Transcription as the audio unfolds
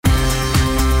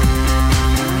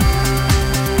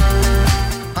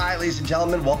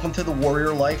gentlemen, welcome to The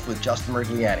Warrior Life with Justin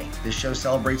Merigliani. This show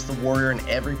celebrates the warrior in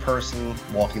every person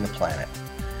walking the planet.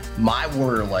 My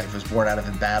warrior life was born out of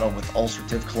a battle with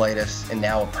ulcerative colitis and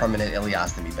now a permanent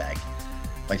ileostomy bag.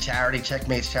 My charity,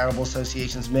 Checkmates Charitable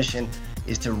Association's mission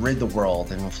is to rid the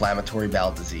world of inflammatory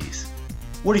bowel disease.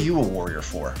 What are you a warrior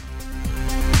for?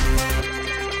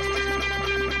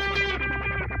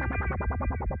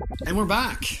 And we're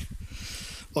back.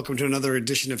 Welcome to another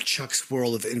edition of Chuck's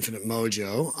World of Infinite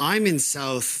Mojo. I'm in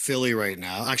South Philly right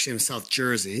now. Actually, I'm in South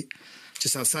Jersey,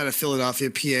 just outside of Philadelphia,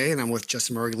 PA, and I'm with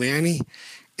Justin Merigliani.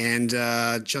 And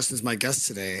Justin's my guest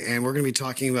today. And we're going to be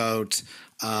talking about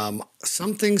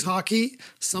some things hockey,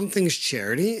 some things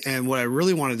charity. And what I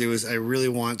really want to do is I really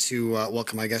want to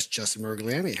welcome my guest, Justin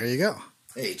Merigliani. Here you go.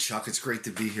 Hey, Chuck, it's great to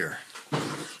be here.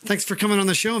 Thanks for coming on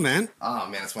the show, man. Oh,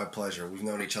 man, it's my pleasure. We've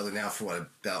known each other now for,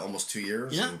 about almost 2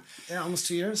 years? Yeah, almost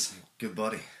 2 years. Good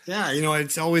buddy. Yeah,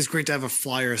 it's always great to have a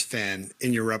Flyers fan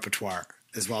in your repertoire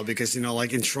as well because,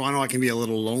 like in Toronto, I can be a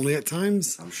little lonely at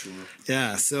times. I'm sure.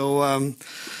 Yeah, so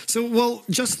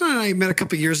Justin and I met a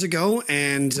couple years ago,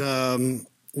 and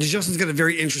Justin's got a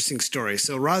very interesting story.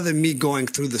 So rather than me going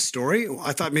through the story,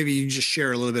 I thought maybe you just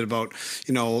share a little bit about,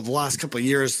 the last couple of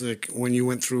years, like when you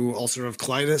went through ulcerative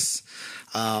colitis,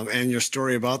 and your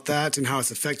story about that and how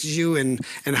it's affected you and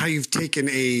how you've taken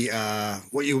a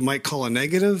what you might call a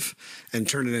negative and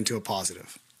turned it into a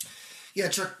positive. Yeah,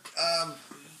 Chuck,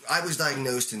 I was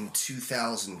diagnosed in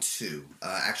 2002,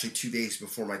 actually 2 days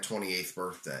before my 28th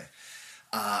birthday.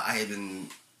 I had been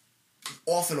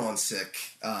off and on sick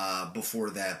before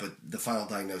that, but the final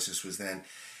diagnosis was then.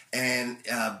 And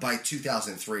by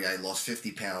 2003, I lost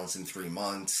 50 pounds in 3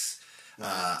 months.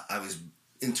 Wow. I was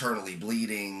internally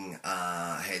bleeding,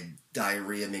 had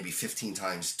diarrhea maybe 15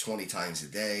 times, 20 times a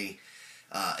day,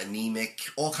 anemic,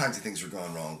 all kinds of things were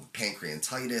going wrong,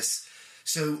 pancreatitis.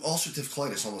 So ulcerative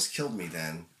colitis almost killed me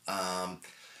then.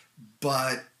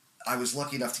 But I was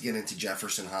lucky enough to get into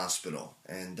Jefferson Hospital,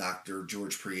 and Dr.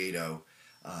 George Prieto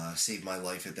saved my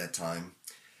life at that time.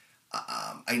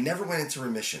 I never went into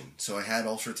remission, so I had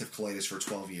ulcerative colitis for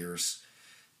 12 years.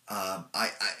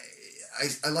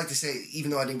 I like to say,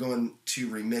 even though I didn't go into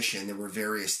remission, there were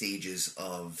various stages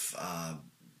of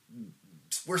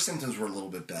where symptoms were a little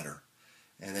bit better.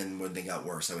 And then when they got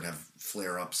worse, I would have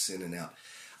flare-ups in and out.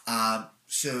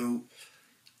 So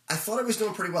I thought I was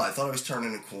doing pretty well. I thought I was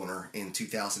turning a corner in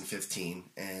 2015,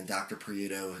 and Dr.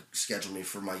 Prieto scheduled me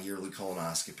for my yearly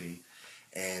colonoscopy.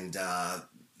 And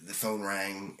the phone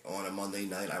rang on a Monday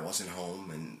night. I wasn't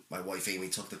home, and my wife Amy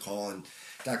took the call, and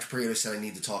Dr. Prieto said I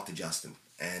need to talk to Justin.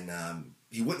 And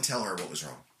he wouldn't tell her what was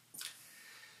wrong.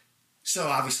 So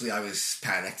obviously I was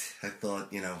panicked. I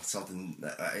thought,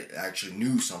 I actually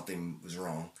knew something was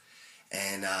wrong.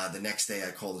 And the next day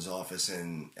I called his office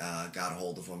and got a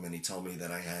hold of him, and he told me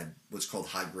that I had what's called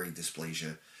high-grade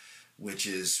dysplasia, which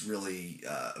is really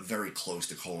very close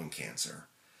to colon cancer.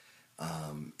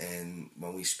 And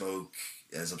when we spoke,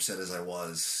 as upset as I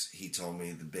was, he told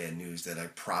me the bad news that I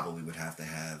probably would have to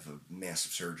have a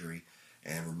massive surgery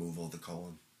and removal of the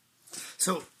colon.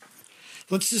 So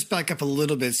let's just back up a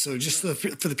little bit. So just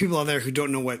for the people out there who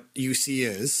don't know what UC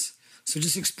is, so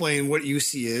just explain what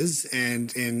UC is and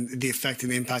the effect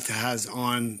and the impact it has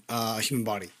on a human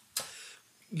body.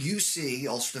 UC,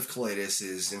 ulcerative colitis,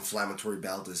 is inflammatory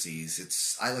bowel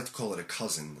disease. I like to call it a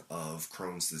cousin of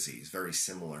Crohn's disease, very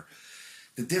similar.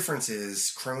 The difference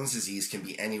is Crohn's disease can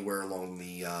be anywhere along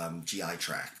the GI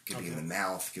tract. It could be in the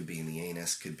mouth, could be in the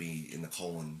anus, could be in the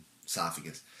colon,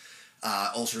 esophagus.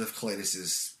 Ulcerative colitis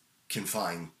is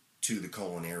confined to the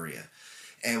colon area.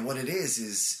 And what it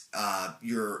is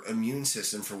your immune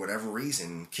system, for whatever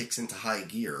reason, kicks into high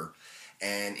gear,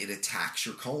 and it attacks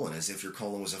your colon as if your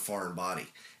colon was a foreign body.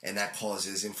 And that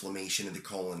causes inflammation of the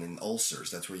colon and ulcers.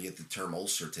 That's where you get the term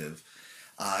ulcerative.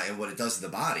 And what it does to the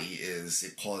body is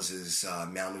it causes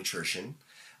malnutrition.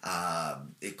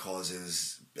 It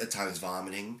causes, at times,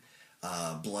 vomiting,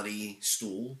 bloody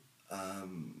stool,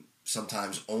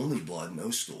 sometimes only blood, no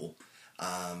stool,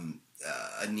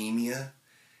 anemia,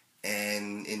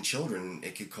 and in children,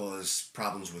 it could cause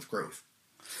problems with growth.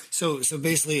 So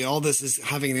basically, all this is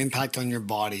having an impact on your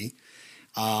body.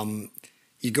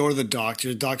 You go to the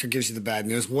doctor gives you the bad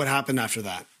news. What happened after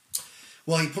that?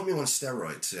 Well, he put me on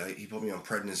steroids. He put me on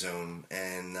prednisone,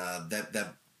 and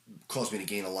that caused me to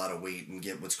gain a lot of weight and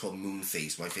get what's called moon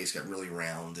face. My face got really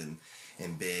round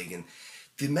and big. And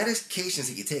the medications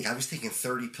that you take, I was taking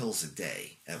 30 pills a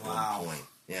day at one point.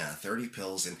 Yeah, 30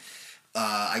 pills. And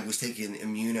I was taking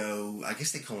I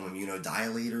guess they call them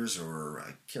immunodilators, or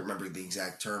I can't remember the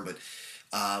exact term, but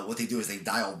what they do is they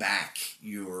dial back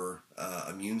your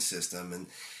immune system. And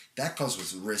that comes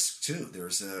with risk too.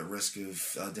 There's a risk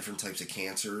of different types of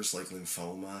cancers like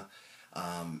lymphoma.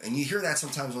 And you hear that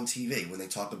sometimes on TV when they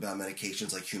talk about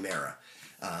medications like Humira.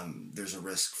 There's a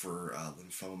risk for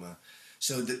lymphoma.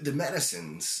 So the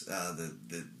medicines,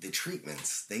 the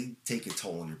treatments, they take a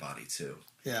toll on your body too.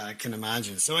 Yeah, I can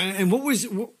imagine. So, and what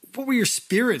were your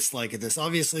spirits like at this?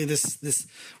 Obviously, this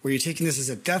were you taking this as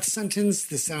a death sentence?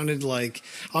 This sounded like,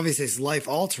 obviously it's life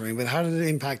altering, but how did it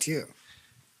impact you?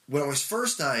 When I was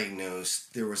first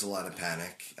diagnosed, there was a lot of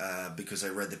panic because I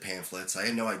read the pamphlets. I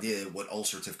had no idea what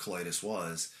ulcerative colitis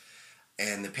was,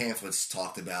 and the pamphlets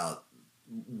talked about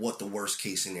what the worst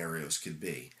case scenarios could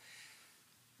be.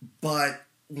 But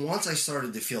once I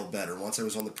started to feel better, once I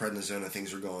was on the prednisone and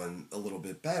things were going a little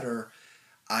bit better,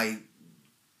 I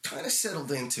kind of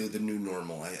settled into the new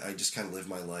normal. I just kind of lived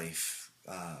my life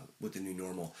with the new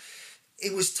normal.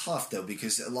 It was tough, though,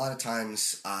 because a lot of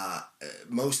times,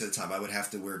 most of the time, I would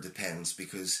have to wear Depends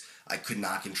because I could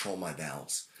not control my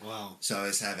bowels. Wow. So I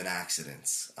was having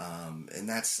accidents. And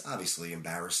that's obviously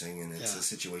embarrassing, and it's a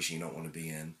situation you don't want to be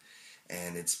in.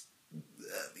 And it's,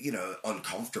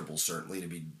 uncomfortable, certainly, to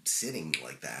be sitting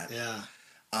like that. Yeah.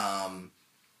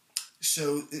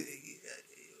 So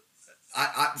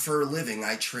I for a living,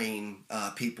 I train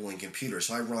people in computers.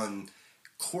 So I run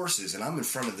courses, and I'm in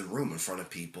front of the room in front of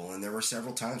people, and there were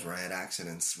several times where I had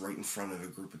accidents right in front of a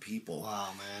group of people. Wow,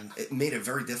 man. It made it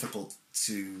very difficult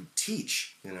to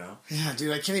teach, Yeah,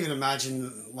 dude, I can't even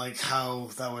imagine like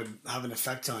how that would have an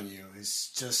effect on you.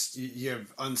 It's just you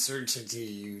have uncertainty,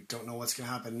 you don't know what's going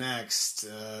to happen next.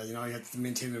 You have to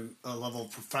maintain a level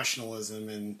of professionalism,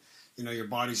 and your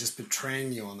body's just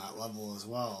betraying you on that level as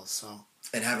well. So,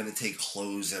 and having to take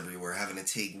clothes everywhere, having to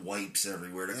take wipes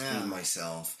everywhere to clean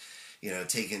myself.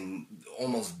 Taking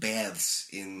almost baths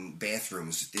in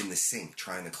bathrooms in the sink,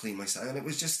 trying to clean myself, and it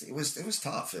was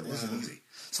tough. It wasn't easy.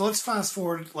 So let's fast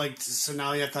forward. So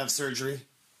now you have to have surgery.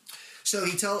 So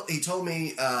he told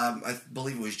me, I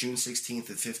believe it was June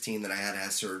 16th at 15 that I had to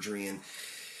have surgery, and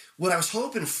what I was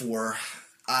hoping for,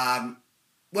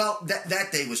 that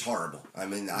day was horrible. I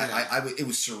mean, it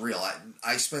was surreal.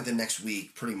 I spent the next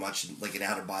week pretty much like an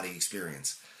out of body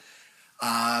experience.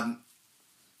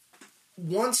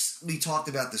 Once we talked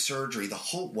about the surgery, the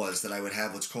hope was that I would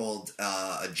have what's called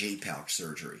a J-pouch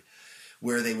surgery,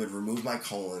 where they would remove my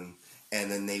colon and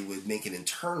then they would make an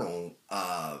internal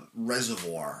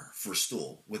reservoir for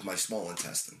stool with my small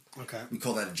intestine. Okay. We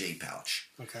call that a J-pouch.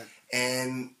 Okay.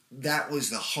 And that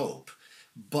was the hope.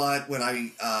 But when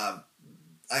I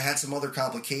had some other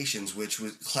complications, which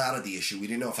was clouded the issue. We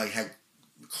didn't know if I had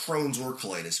Crohn's or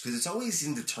colitis, because it's always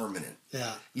indeterminate.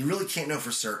 Yeah. You really can't know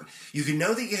for certain. You can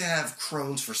know that you have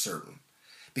Crohn's for certain,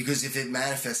 because if it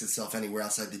manifests itself anywhere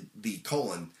outside the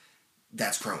colon,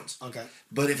 that's Crohn's. Okay.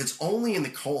 But if it's only in the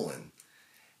colon,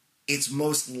 it's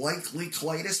most likely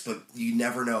colitis, but you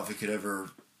never know if it could ever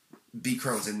be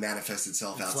Crohn's and manifest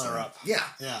itself outside. Flare up. Yeah.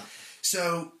 Yeah.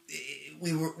 So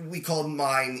we called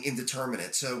mine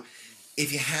indeterminate. So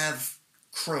if you have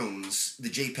Crohn's, the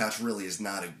J-pouch really is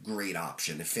not a great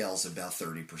option. It fails about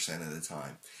 30% of the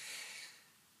time.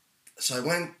 So I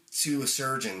went to a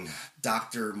surgeon,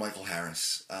 Dr. Michael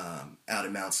Harris, out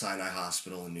at Mount Sinai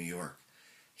Hospital in New York.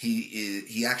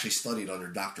 He actually studied under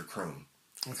Dr. Crone.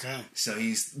 Okay. So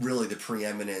he's really the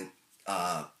preeminent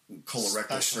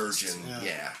colorectal surgeon,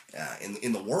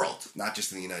 in the world, not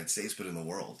just in the United States, but in the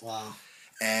world. Wow.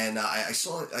 And I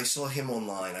saw him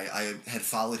online. I had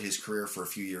followed his career for a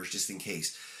few years just in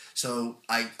case. So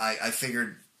I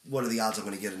figured, what are the odds I'm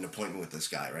going to get an appointment with this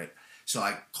guy, right? So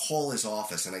I call his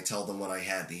office and I tell them when I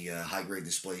had the high-grade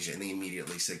dysplasia, and they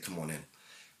immediately said, come on in,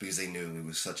 because they knew it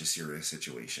was such a serious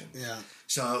situation. Yeah.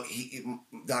 So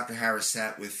Dr. Harris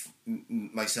sat with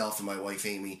myself and my wife,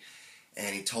 Amy,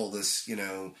 and he told us,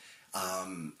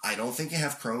 I don't think you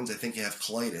have Crohn's. I think you have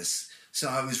colitis. So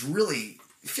I was really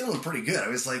feeling pretty good. I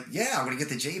was like, yeah, I'm going to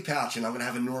get the J-pouch and I'm going to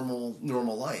have a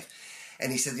normal life.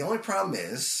 And he said, the only problem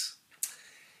is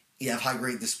you have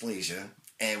high-grade dysplasia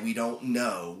and we don't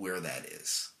know where that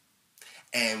is.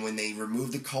 And when they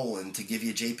remove the colon to give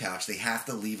you a J-pouch, they have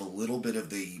to leave a little bit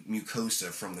of the mucosa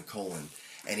from the colon.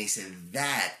 And he said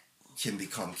that can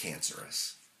become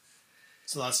cancerous.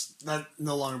 So that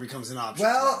no longer becomes an option.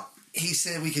 Well, he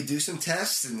said we could do some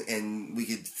tests and we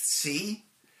could see.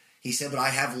 He said, but I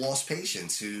have lost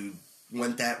patients who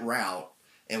went that route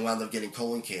and wound up getting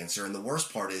colon cancer. And the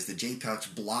worst part is the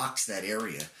J-pouch blocks that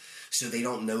area, so they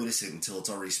don't notice it until it's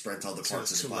already spread to other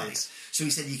parts of the body. So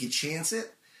he said you could chance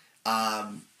it,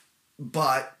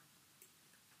 but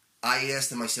I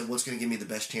asked him, I said, what's going to give me the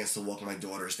best chance to walk my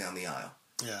daughters down the aisle?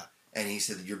 Yeah. And he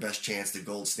said, your best chance, the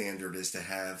gold standard, is to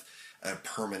have a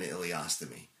permanent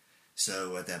ileostomy.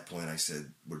 So at that point, I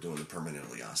said, we're doing the permanent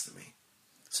ileostomy.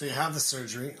 So you have the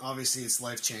surgery. Obviously, it's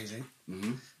life changing.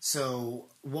 Mm-hmm. So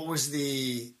what was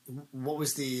the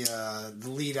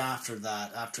lead after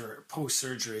that? After post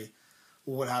surgery,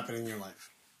 what happened in your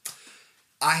life?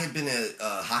 I had been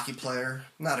a hockey player,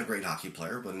 not a great hockey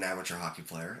player, but an amateur hockey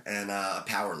player, and a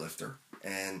power lifter.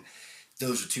 And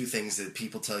those are two things that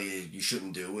people tell you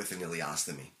shouldn't do with an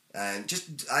ileostomy. And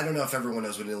just, I don't know if everyone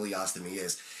knows what an ileostomy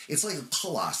is. It's like a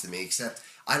colostomy, except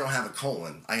I don't have a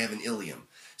colon. I have an ileum.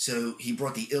 So he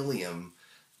brought the ileum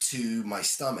to my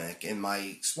stomach, and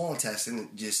my small intestine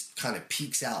just kind of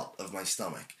peeks out of my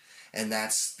stomach. And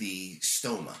that's the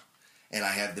stoma. And I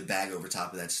have the bag over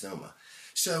top of that stoma.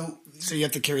 So you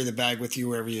have to carry the bag with you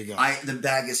wherever you go. The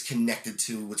bag is connected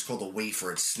to what's called a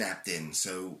wafer. It's snapped in.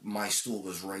 So my stool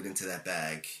goes right into that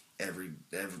bag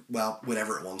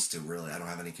whenever it wants to, really. I don't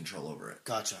have any control over it.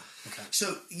 Gotcha. Okay.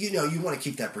 So, you want to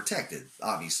keep that protected,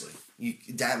 obviously.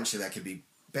 Damage to that could be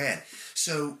bad.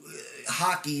 So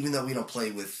hockey, even though we don't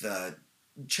play with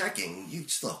checking, you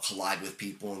still collide with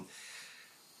people.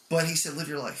 But he said, live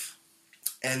your life.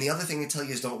 And the other thing they tell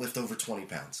you is don't lift over 20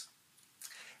 pounds.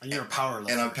 And you're a power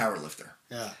lifter. And I'm a power lifter.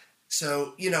 Yeah.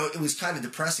 So, it was kind of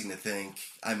depressing to think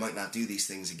I might not do these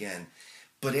things again.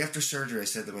 But after surgery, I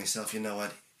said to myself, you know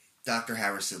what? Dr.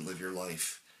 Harris said, live your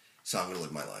life. So I'm going to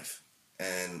live my life.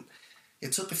 And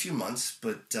it took a few months,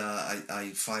 but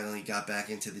I finally got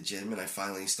back into the gym and I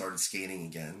finally started skating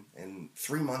again. And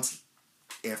 3 months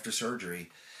after surgery,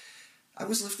 I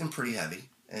was lifting pretty heavy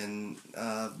and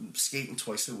skating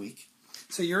twice a week.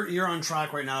 So you're on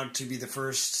track right now to be the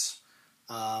first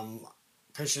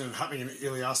patient having an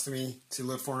ileostomy to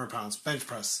lift 400 pounds, bench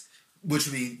press. Which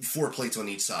would be 4 plates on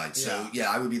each side. So,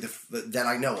 I would be that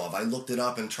I know of. I looked it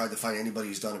up and tried to find anybody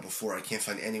who's done it before. I can't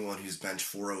find anyone who's benched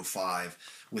 405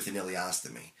 with an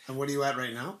ileostomy. And what are you at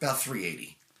right now? About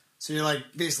 380. So you're like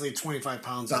basically 25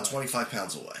 pounds About 25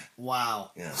 pounds away. Wow.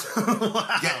 Yeah. Wow.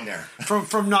 Getting there.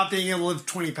 From not being able to lift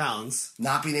 20 pounds.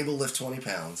 Not being able to lift 20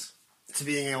 pounds. To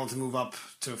being able to move up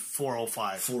to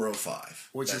 405. 405.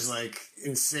 Which is like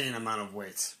insane amount of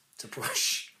weight to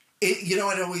push. It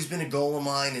had always been a goal of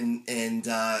mine, and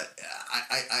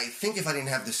I think if I didn't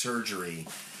have the surgery,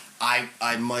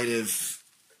 I might have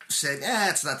said,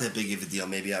 it's not that big of a deal,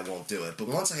 maybe I won't do it. But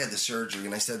once I had the surgery,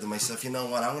 and I said to myself, you know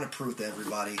what, I want to prove to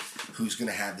everybody who's going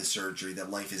to have the surgery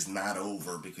that life is not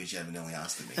over because you have an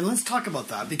ileostomy. And let's talk about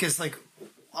that, because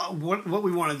what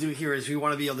we want to do here is we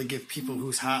want to be able to give people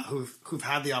who've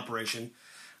had the operation,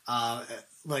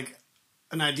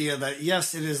 an idea that,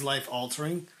 yes, it is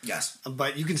life-altering. Yes.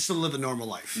 But you can still live a normal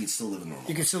life. You can still live a normal life.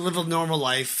 You can still live a normal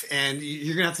life, and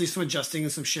you're going to have to do some adjusting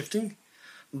and some shifting.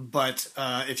 But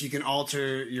if you can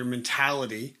alter your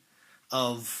mentality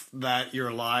of that you're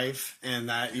alive and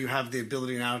that you have the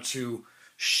ability now to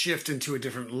shift into a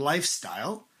different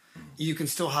lifestyle, you can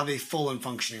still have a full and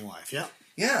functioning life, yeah?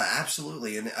 Yeah,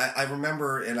 absolutely. And I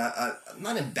remember, and I'm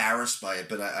not embarrassed by it,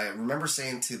 but I remember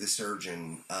saying to the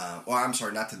surgeon,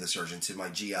 not to the surgeon, to my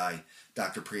GI,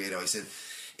 Dr. Prieto, I said,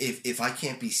 if I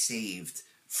can't be saved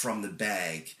from the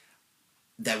bag,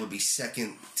 that would be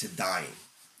second to dying.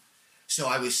 So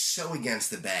I was so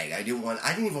against the bag. I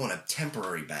didn't even want a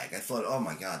temporary bag. I thought, oh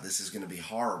my God, this is going to be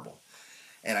horrible.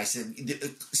 And I said,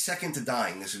 second to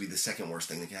dying, this would be the second worst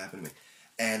thing that could happen to me.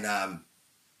 And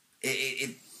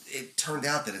it turned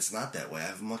out that it's not that way. I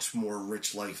have a much more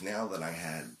rich life now than I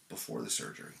had before the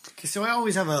surgery. Okay, so I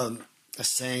always have a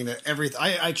saying that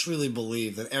I truly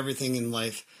believe that everything in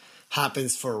life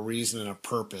happens for a reason and a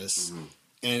purpose,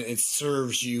 and it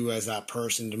serves you as that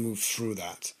person to move through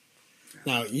that.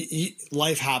 Yeah. Now,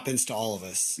 life happens to all of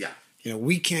us. Yeah.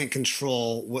 We can't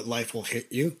control what life will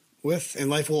hit you with, and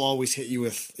life will always hit you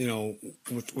with,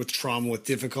 with trauma, with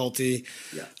difficulty.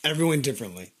 Yeah. Everyone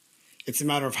differently. It's a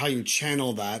matter of how you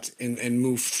channel that and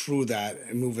move through that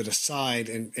and move it aside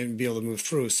and be able to move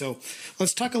through. So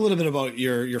let's talk a little bit about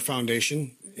your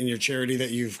foundation and your charity that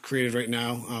you've created right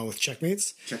now with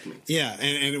Checkmates. Checkmates. Yeah,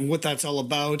 and what that's all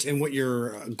about and what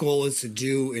your goal is to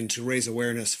do and to raise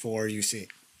awareness for UC.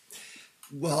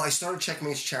 Well, I started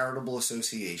Checkmates Charitable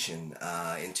Association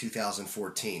in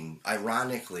 2014.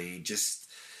 Ironically,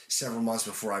 just several months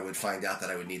before I would find out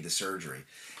that I would need the surgery.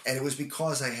 And it was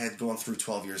because I had gone through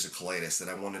 12 years of colitis that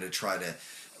I wanted to try to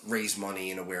raise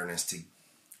money and awareness to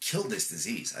kill this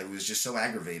disease. I was just so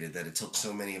aggravated that it took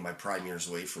so many of my prime years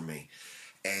away from me.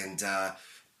 And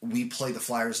we play the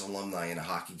Flyers alumni in a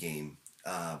hockey game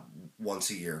once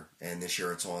a year. And this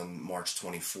year it's on March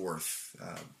 24th.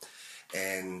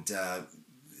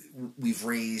 We've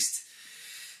raised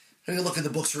I didn't look at the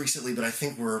books recently, but I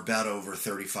think we're about over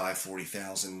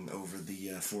 40,000 over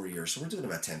the 4 years. So we're doing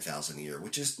about 10,000 a year,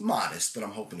 which is modest, but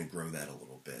I'm hoping to grow that a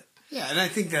little bit. Yeah, and I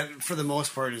think that for the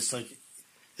most part, it's like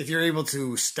if you're able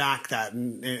to stack that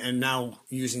and now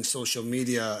using social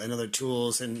media and other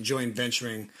tools and joint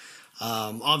venturing,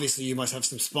 obviously you must have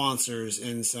some sponsors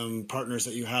and some partners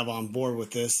that you have on board with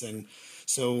this. And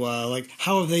so,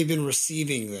 how have they been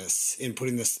receiving this in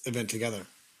putting this event together?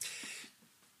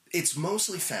 It's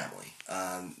mostly family.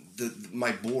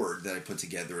 My board that I put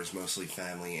together is mostly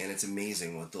family, and it's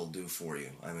amazing what they'll do for you.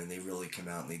 I mean, they really come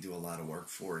out and they do a lot of work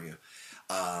for you.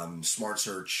 Smart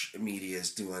Search Media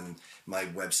is doing my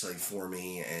website for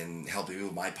me and helping me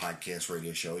with my podcast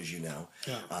radio show, as you know.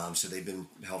 Yeah. So they've been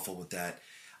helpful with that.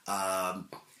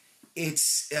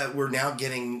 We're now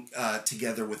getting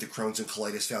together with the Crohn's and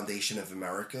Colitis Foundation of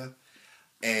America,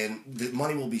 and the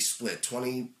money will be split.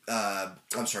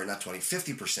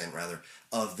 50% rather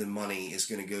of the money is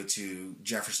going to go to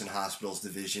Jefferson Hospital's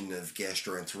Division of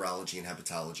Gastroenterology and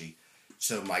Hepatology.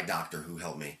 So my doctor who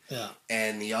helped me. Yeah.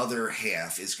 And the other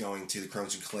half is going to the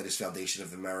Crohn's and Colitis Foundation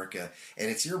of America. And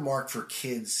it's earmarked for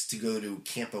kids to go to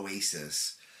Camp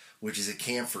Oasis, which is a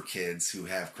camp for kids who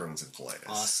have Crohn's and colitis.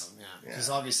 Awesome, yeah.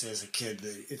 Because obviously as a kid,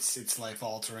 it's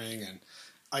life-altering and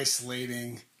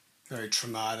isolating, very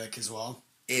traumatic as well.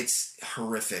 It's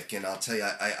horrific. And I'll tell you,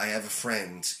 I have a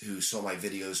friend who saw my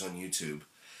videos on YouTube,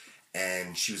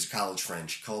 and she was a college friend.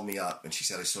 She called me up, and she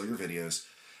said, I saw your videos.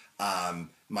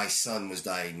 My son was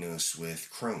diagnosed with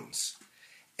Crohn's,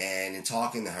 and in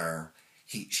talking to her,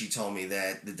 she told me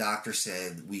that the doctor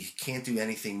said we can't do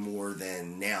anything more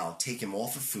than now take him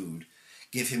off of food,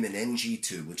 give him an NG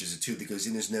tube, which is a tube that goes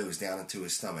in his nose down into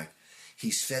his stomach.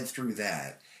 He's fed through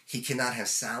that. He cannot have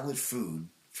solid food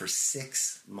for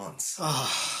 6 months.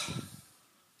 Oh.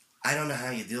 I don't know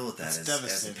how you deal with that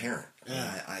as a parent.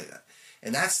 Yeah.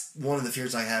 And that's one of the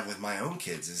fears I have with my own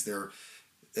kids is they're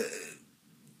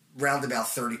round about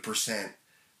 30%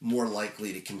 more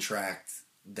likely to contract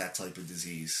that type of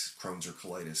disease, Crohn's or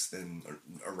colitis, than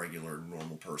a regular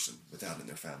normal person without it in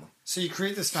their family. So you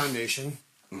create this foundation.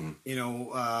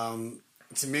 Mm-hmm.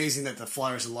 It's amazing that the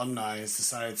Flyers alumni has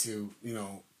decided to,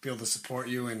 be able to support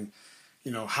you and,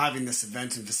 having this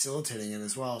event and facilitating it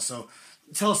as well. So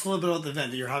tell us a little bit about the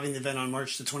event. You're having the event on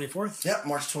March the 24th? Yep,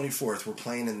 March 24th. We're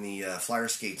playing in the Flyer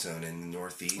Skate Zone in the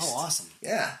Northeast. Oh, awesome.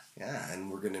 Yeah.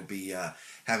 And we're going to be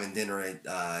having dinner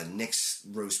at Nick's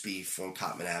Roast Beef on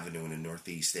Cottman Avenue in the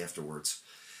Northeast afterwards.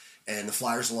 And the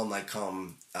Flyers alumni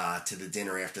come to the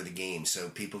dinner after the game, so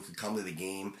people could come to the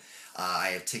game. I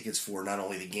have tickets for not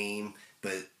only the game,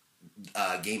 but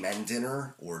game and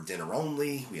dinner, or dinner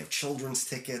only. We have children's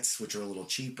tickets, which are a little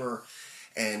cheaper.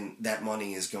 And that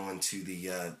money is going to the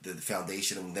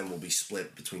foundation, and then will be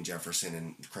split between Jefferson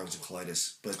and Crohn's and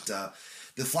Colitis. But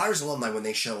the Flyers alumni, when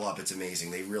they show up, it's amazing.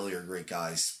 They really are great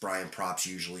guys. Brian Prop's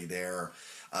usually there.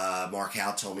 Mark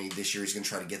Howe told me this year he's going to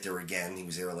try to get there again. He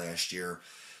was there last year.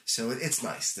 So it's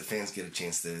nice. The fans get a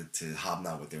chance to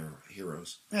hobnob with their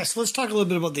heroes. Yeah, so let's talk a little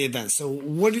bit about the event. So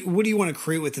what do you want to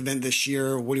create with the event this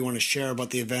year? What do you want to share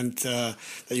about the event that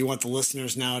you want the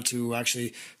listeners now to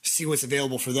actually see what's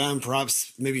available for them?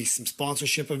 Perhaps maybe some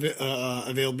sponsorship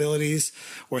availabilities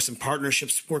or some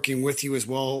partnerships working with you as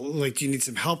well. Like, do you need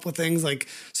some help with things?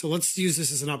 So let's use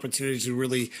this as an opportunity to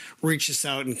really reach us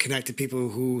out and connect to people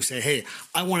who say, hey,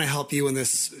 I want to help you in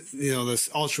this, this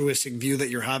altruistic view that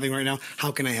you're having right now.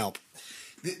 How can I help?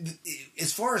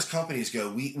 As far as companies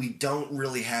go, we don't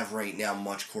really have right now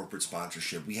much corporate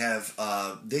sponsorship. We have,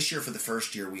 this year for the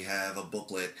first year, we have a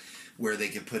booklet where they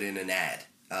can put in an ad,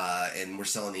 and we're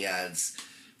selling the ads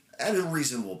at a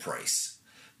reasonable price.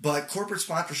 But corporate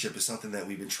sponsorship is something that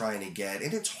we've been trying to get,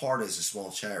 and it's hard as a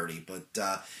small charity. But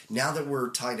now that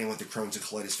we're tied in with the Crohn's and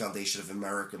Colitis Foundation of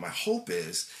America, my hope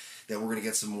is that we're going to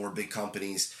get some more big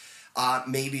companies.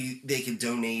 Maybe they could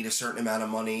donate a certain amount of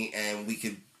money, and we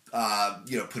could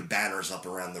put banners up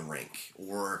around the rink,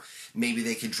 or maybe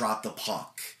they could drop the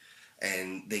puck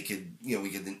and they could, we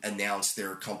could announce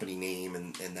their company name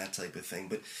and that type of thing.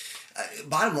 But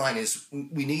bottom line is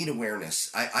we need awareness.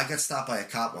 I got stopped by a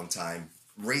cop one time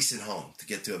racing home to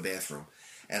get to a bathroom.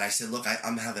 And I said, look,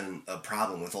 I'm having a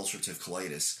problem with ulcerative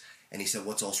colitis. And he said,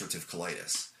 what's ulcerative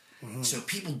colitis? Mm-hmm. So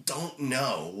people don't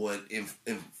know what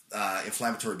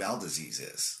inflammatory bowel disease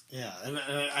is. Yeah. And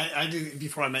I do,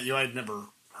 before I met you, I'd never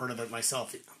heard of it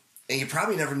myself. And you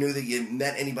probably never knew that you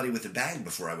met anybody with a bag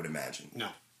before, I would imagine. No.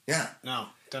 Yeah. No,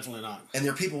 definitely not. And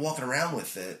there are people walking around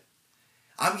with it.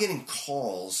 I'm getting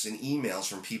calls and emails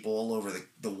from people all over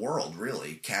the world,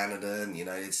 really. Canada and the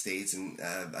United States, and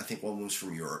I think one was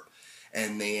from Europe.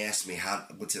 And they asked me,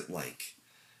 what's it like?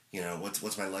 You know,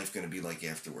 what's my life going to be like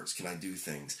afterwards? Can I do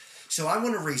things? So I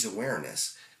want to raise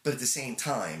awareness, but at the same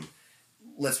time,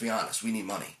 let's be honest, we need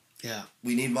money. Yeah.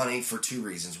 We need money for two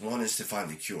reasons. One is to find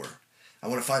the cure. I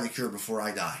want to find the cure before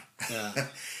I die. Yeah.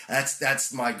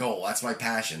 That's my goal. That's my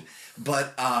passion.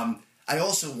 But I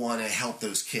also want to help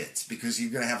those kids, because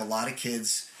you're going to have a lot of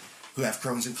kids who have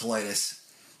Crohn's and colitis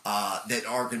that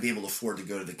aren't going to be able to afford to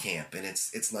go to the camp, and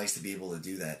it's nice to be able to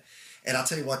do that. And I'll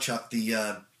tell you what, Chuck, the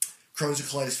Crohn's and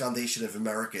Colitis Foundation of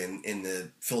America in the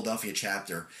Philadelphia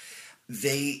chapter,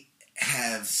 they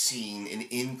have seen an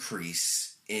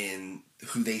increase in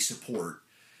who they support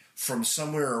from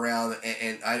somewhere around,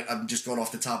 and I'm just going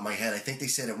off the top of my head, I think they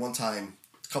said at one time,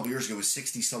 a couple years ago, it was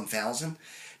 60-some thousand.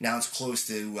 Now it's close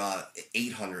to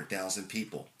 800,000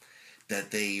 people that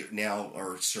they now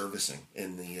are servicing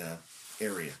in the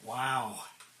area. Wow.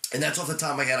 And that's off the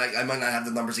top of my head. I might not have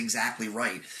the numbers exactly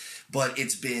right, but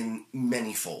it's been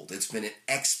manyfold. It's been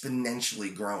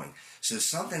exponentially growing. So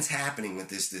something's happening with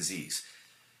this disease.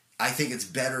 I think it's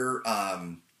better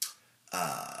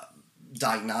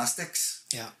diagnostics.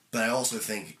 Yeah. But I also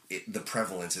think the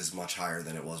prevalence is much higher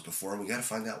than it was before, and we got to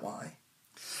find out why.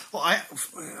 Well,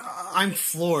 I'm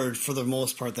floored for the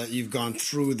most part that you've gone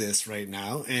through this right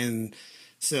now, and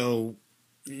so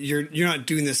you're not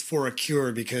doing this for a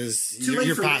cure because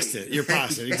you're past it. You're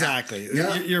past it, exactly.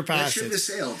 Yeah. You're past that ship it. has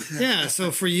sailed. Yeah.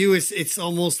 So for you, it's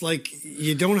almost like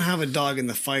you don't have a dog in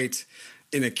the fight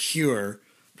in a cure.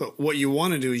 But what you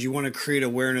want to do is you want to create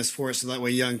awareness for it, so that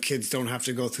way young kids don't have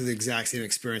to go through the exact same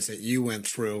experience that you went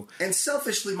through. And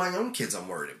selfishly, my own kids I'm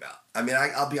worried about. I mean,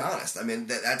 I'll be honest. I mean,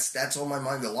 that's on my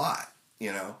mind a lot,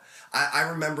 you know. I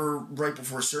remember right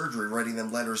before surgery writing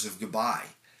them letters of goodbye,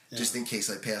 just in case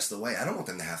I passed away. I don't want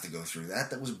them to have to go through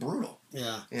that. That was brutal.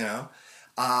 Yeah. You know?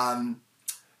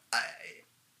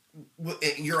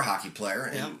 You're a hockey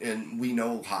player, and we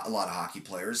know a lot of hockey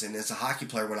players. And as a hockey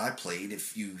player, when I played,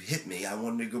 if you hit me, I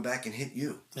wanted to go back and hit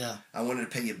you. Yeah. I wanted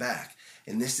to pay you back.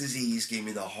 And this disease gave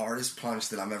me the hardest punch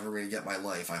that I'm ever going to get in my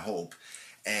life, I hope.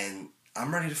 And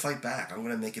I'm ready to fight back. I'm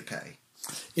going to make it pay.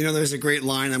 You know, there's a great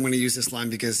line. I'm going to use this line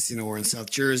because, you know, we're in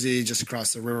South Jersey, just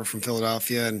across the river from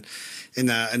Philadelphia. And in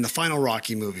the final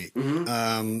Rocky movie,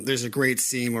 there's a great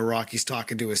scene where Rocky's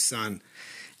talking to his son.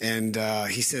 And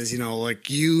he says, you know, like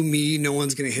you, me, no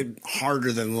one's going to hit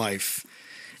harder than life.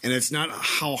 And it's not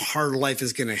how hard life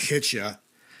is going to hit you.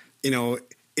 You know,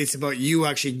 it's about you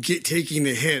actually taking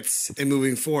the hits and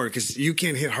moving forward, because you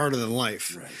can't hit harder than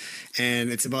life. Right. And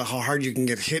it's about how hard you can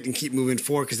get hit and keep moving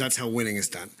forward, because that's how winning is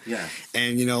done. Yeah.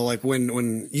 And, you know, like when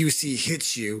UC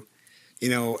hits you, you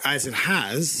know, as it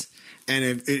has, and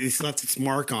it's left its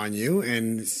mark on you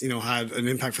and, you know, had an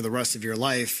impact for the rest of your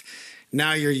life.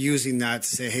 Now you're using that to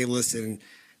say, hey, listen,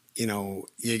 you know,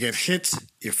 you get hit,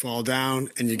 you fall down,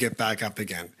 and you get back up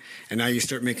again. And now you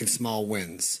start making small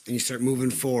wins, and you start moving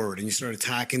forward, and you start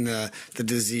attacking the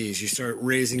disease. You start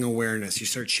raising awareness. You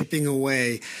start chipping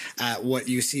away at what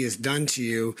you see has done to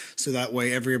you, so that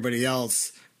way everybody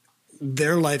else,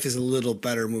 their life is a little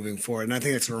better moving forward. And I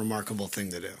think it's a remarkable thing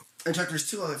to do. And Chuck, there's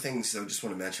two other things I just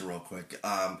want to mention real quick.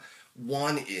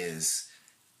 One is,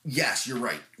 yes, you're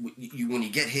right. When you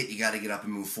get hit, you got to get up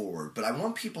and move forward. But I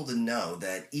want people to know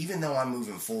that even though I'm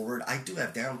moving forward, I do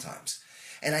have downtimes.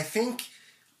 And I think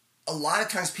a lot of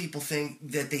times people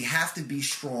think that they have to be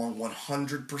strong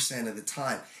 100% of the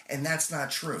time. And that's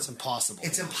not true. It's impossible.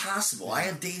 It's impossible. Yeah. I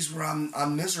have days where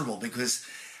I'm miserable because,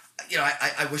 you know,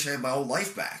 I wish I had my old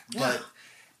life back. Yeah. But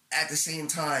at the same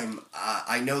time,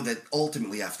 I know that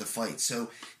ultimately I have to fight. So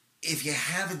if you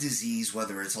have a disease,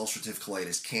 whether it's ulcerative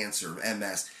colitis, cancer,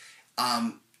 MS,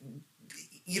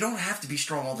 you don't have to be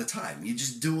strong all the time. You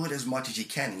just do it as much as you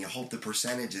can, and you hope the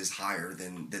percentage is higher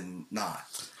than not.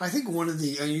 I think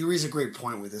you raise a great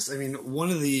point with this. I mean, one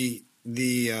of the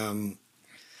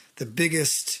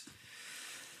biggest,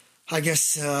 I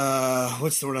guess,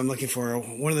 what's the word I'm looking for?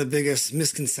 One of the biggest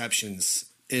misconceptions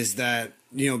is that,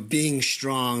 you know, being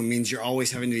strong means you're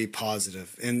always having to be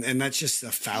positive. And that's just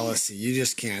a fallacy. You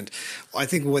just can't. I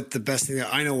think the best thing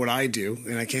that I know what I do,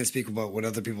 and I can't speak about what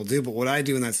other people do, but what I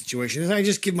do in that situation is I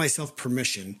just give myself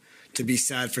permission to be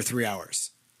sad for 3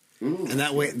 hours. And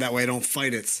that way I don't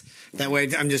fight it. That way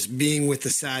I'm just being with the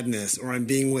sadness, or I'm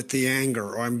being with the anger,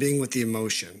 or I'm being with the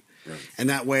emotion. Right. And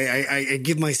that way I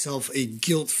give myself a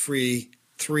guilt-free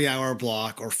 3-hour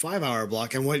block or 5-hour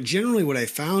block. And what I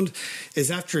found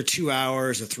is after 2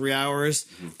 hours or 3 hours,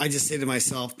 I just say to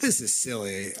myself, this is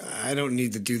silly. I don't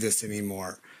need to do this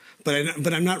anymore.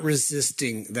 But I'm not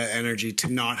resisting that energy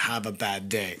to not have a bad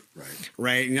day.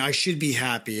 Right. And I should be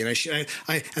happy. And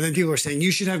and then people are saying,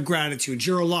 you should have gratitude.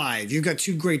 You're alive. You've got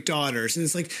 2 great daughters. And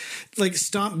it's like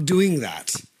stop doing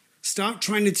that. Stop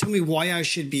trying to tell me why I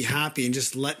should be happy and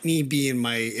just let me be in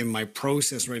my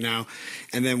process right now.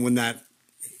 And then when that,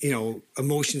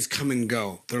 emotions come and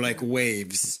go, they're like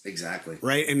waves. Exactly.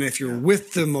 Right. And if you're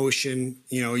with the emotion,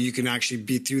 you can actually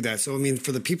be through that. So, I mean,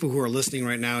 for the people who are listening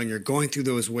right now and you're going through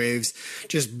those waves,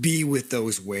 just be with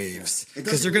those waves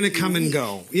because they're going to come and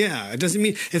go. Yeah.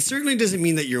 It certainly doesn't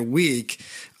mean that you're weak.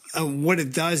 What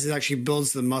it does is actually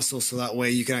builds the muscle so that way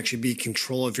you can actually be in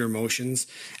control of your emotions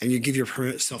and you give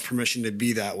yourself permission to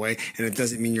be that way. And it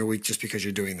doesn't mean you're weak just because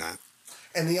you're doing that.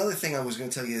 And the other thing I was going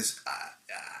to tell you is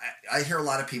I hear a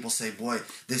lot of people say, boy,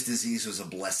 this disease was a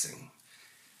blessing.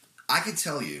 I can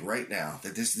tell you right now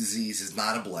that this disease is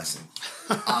not a blessing.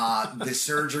 The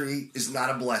surgery is not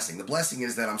a blessing. The blessing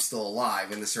is that I'm still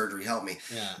alive and the surgery helped me.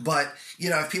 Yeah. But,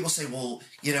 if people say, well,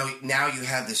 now you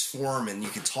have this form and you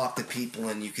can talk to people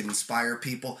and you can inspire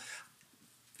people,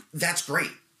 that's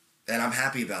great. And I'm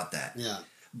happy about that. Yeah.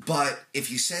 But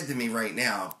if you said to me right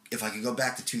now, if I could go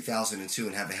back to 2002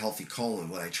 and have a healthy colon,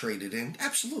 would I trade it in?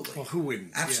 Absolutely. Well, who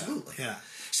wouldn't? Absolutely. Yeah.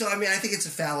 So, I think it's a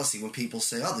fallacy when people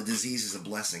say, oh, the disease is a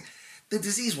blessing. The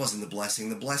disease wasn't the blessing.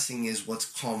 The blessing is what's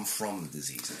come from the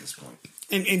disease at this point.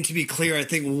 And to be clear, I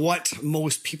think what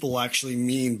most people actually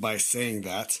mean by saying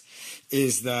that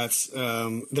is that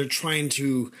they're trying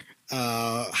to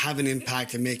have an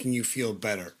impact in making you feel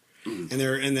better.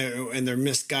 Mm-hmm. And they're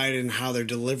misguided in how they're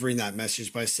delivering that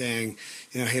message by saying,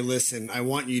 hey, listen, I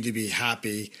want you to be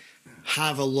happy.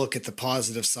 Have a look at the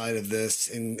positive side of this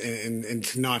and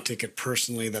to not take it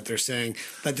personally that they're saying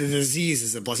that the disease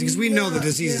is a blessing. Because we know the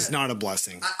disease is not a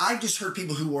blessing. I just heard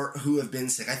people who have been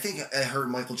sick. I think I heard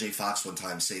Michael J. Fox one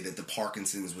time say that the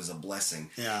Parkinson's was a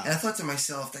blessing. Yeah. And I thought to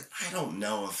myself that I don't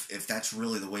know if that's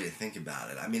really the way to think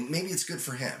about it. Maybe it's good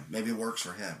for him. Maybe it works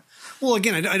for him. Well,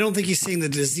 again, I don't think he's saying the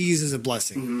disease is a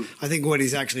blessing. Mm-hmm. I think what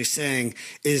he's actually saying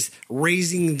is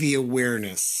raising the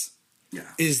awareness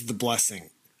is the blessing.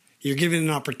 You're given an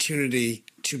opportunity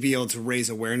to be able to raise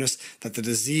awareness that the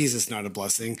disease is not a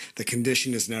blessing. The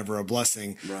condition is never a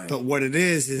blessing. Right. But what it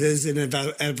is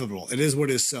inevitable. It is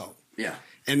what is so. Yeah.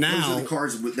 And now,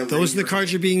 those are the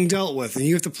cards you're being dealt with. And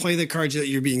you have to play the cards that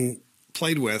you're being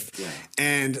played with. Yeah.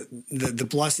 And the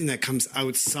blessing that comes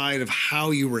outside of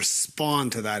how you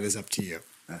respond to that is up to you.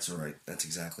 That's right. That's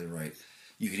exactly right.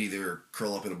 You could either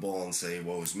curl up in a ball and say,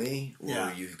 woe is me,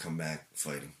 or you could come back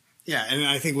fighting. Yeah, and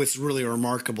I think what's really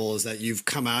remarkable is that you've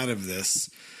come out of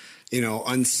this,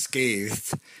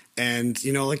 unscathed. And,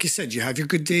 like you said, you have your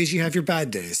good days, you have your bad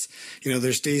days.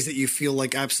 There's days that you feel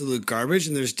like absolute garbage,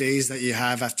 and there's days that you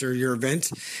have after your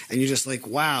event, and you're just like,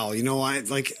 wow,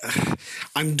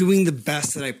 I'm doing the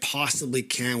best that I possibly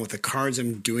can with the cards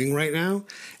I'm doing right now,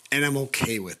 and I'm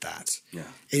okay with that. Yeah.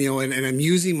 And I'm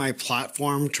using my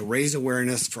platform to raise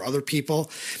awareness for other people.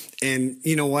 And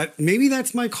you know what? Maybe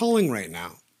that's my calling right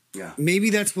now. Yeah.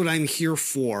 Maybe that's what I'm here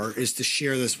for, is to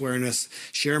share this awareness,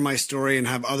 share my story, and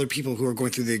have other people who are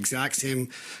going through the exact same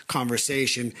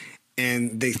conversation,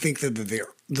 and they think that they're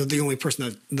the only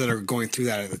person that are going through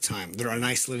that at the time. They're an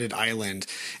isolated island,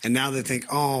 and now they think,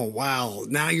 oh, wow,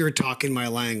 now you're talking my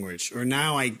language, or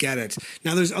now I get it.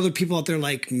 Now there's other people out there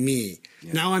like me.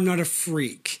 Yeah. Now I'm not a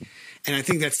freak. And I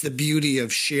think that's the beauty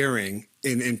of sharing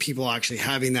and people actually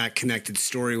having that connected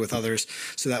story with others,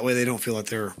 so that way they don't feel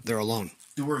that they're alone.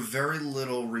 There were very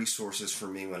little resources for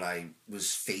me when I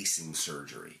was facing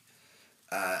surgery.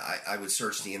 I would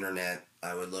search the internet,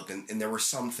 I would look, and there were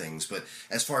some things, but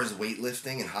as far as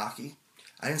weightlifting and hockey,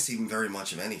 I didn't see very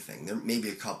much of anything. There may be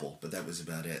a couple, but that was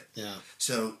about it. Yeah.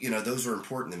 So, those were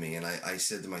important to me, and I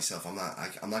said to myself,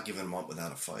 I'm not giving them up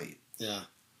without a fight. Yeah.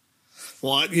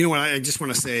 Well, you know what? I just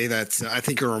want to say that I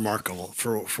think you're remarkable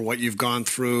for what you've gone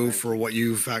through, for what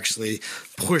you've actually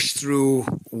pushed through.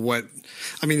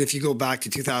 If you go back to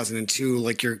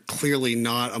 2002, you're clearly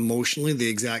not emotionally the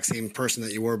exact same person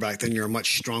that you were back then. You're a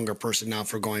much stronger person now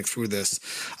for going through this.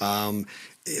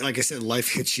 Like I said,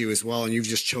 life hits you as well, and you've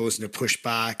just chosen to push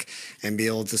back and be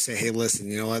able to say, hey,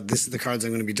 listen, you know what? This is the cards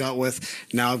I'm going to be dealt with.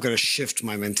 Now I've got to shift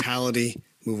my mentality,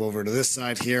 move over to this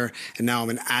side here, and now I'm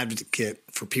an advocate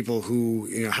for people who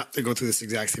have to go through this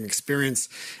exact same experience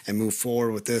and move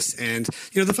forward with this. And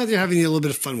the fact that you're having a little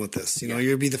bit of fun with this,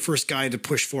 you'll be the first guy to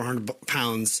push 400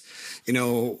 pounds, being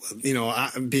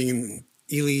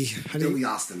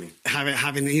ileostomy,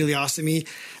 having ileostomy,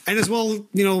 and as well,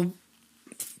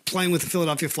 playing with the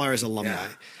Philadelphia Flyers alumni. Yeah.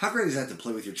 How great is that to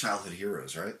play with your childhood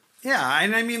heroes, right? Yeah,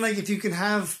 and if you can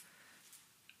have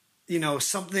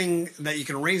something that you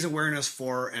can raise awareness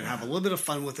for and have a little bit of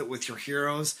fun with it with your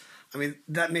heroes,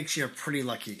 that makes you a pretty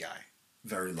lucky guy.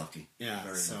 Very lucky. Yeah.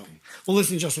 Very lucky. Well,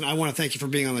 listen, Justin, I want to thank you for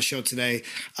being on the show today.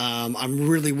 I'm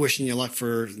really wishing you luck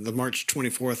for the March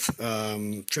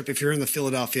 24th trip. If you're in the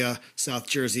Philadelphia, South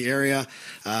Jersey area,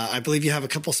 I believe you have a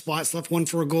couple spots left, one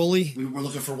for a goalie. We're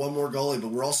looking for one more goalie,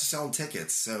 but we're also selling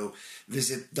tickets. So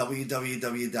visit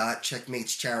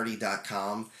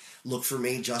www.checkmatescharity.com. Look for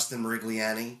me, Justin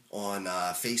Merigliani, on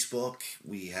Facebook.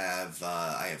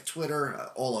 I have Twitter,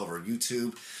 all over,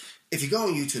 YouTube. If you go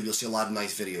on YouTube, you'll see a lot of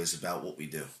nice videos about what we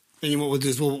do. And what we'll do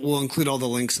is we'll include all the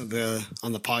links on the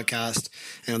podcast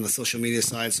and on the social media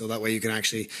side, so that way you can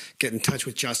actually get in touch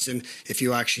with Justin if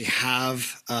you actually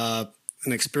have an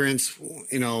experience,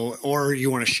 or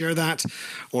you want to share that,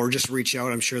 or just reach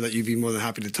out. I'm sure that you'd be more than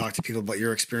happy to talk to people about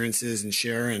your experiences and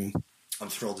share. And I'm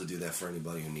thrilled to do that for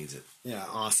anybody who needs it. Yeah,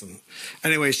 awesome.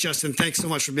 Anyways, Justin, thanks so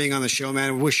much for being on the show,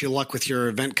 man. Wish you luck with your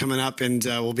event coming up, and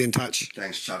we'll be in touch.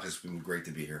 Thanks, Chuck. It's been great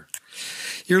to be here.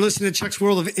 You're listening to Chuck's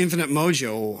World of Infinite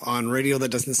Mojo on radio that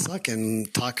doesn't suck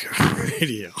and talk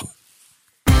radio.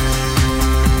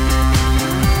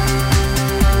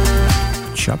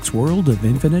 Chuck's World of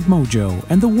Infinite Mojo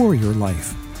and The Warrior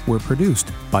Life were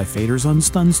produced by Faders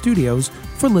Unstunned Studios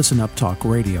for Listen Up Talk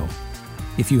Radio.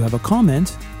 If you have a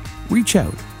comment, reach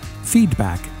out.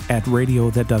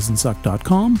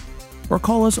 feedback@radiothatdoesn'tsuck.com or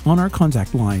call us on our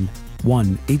contact line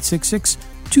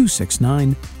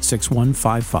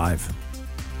 1-866-269-6155.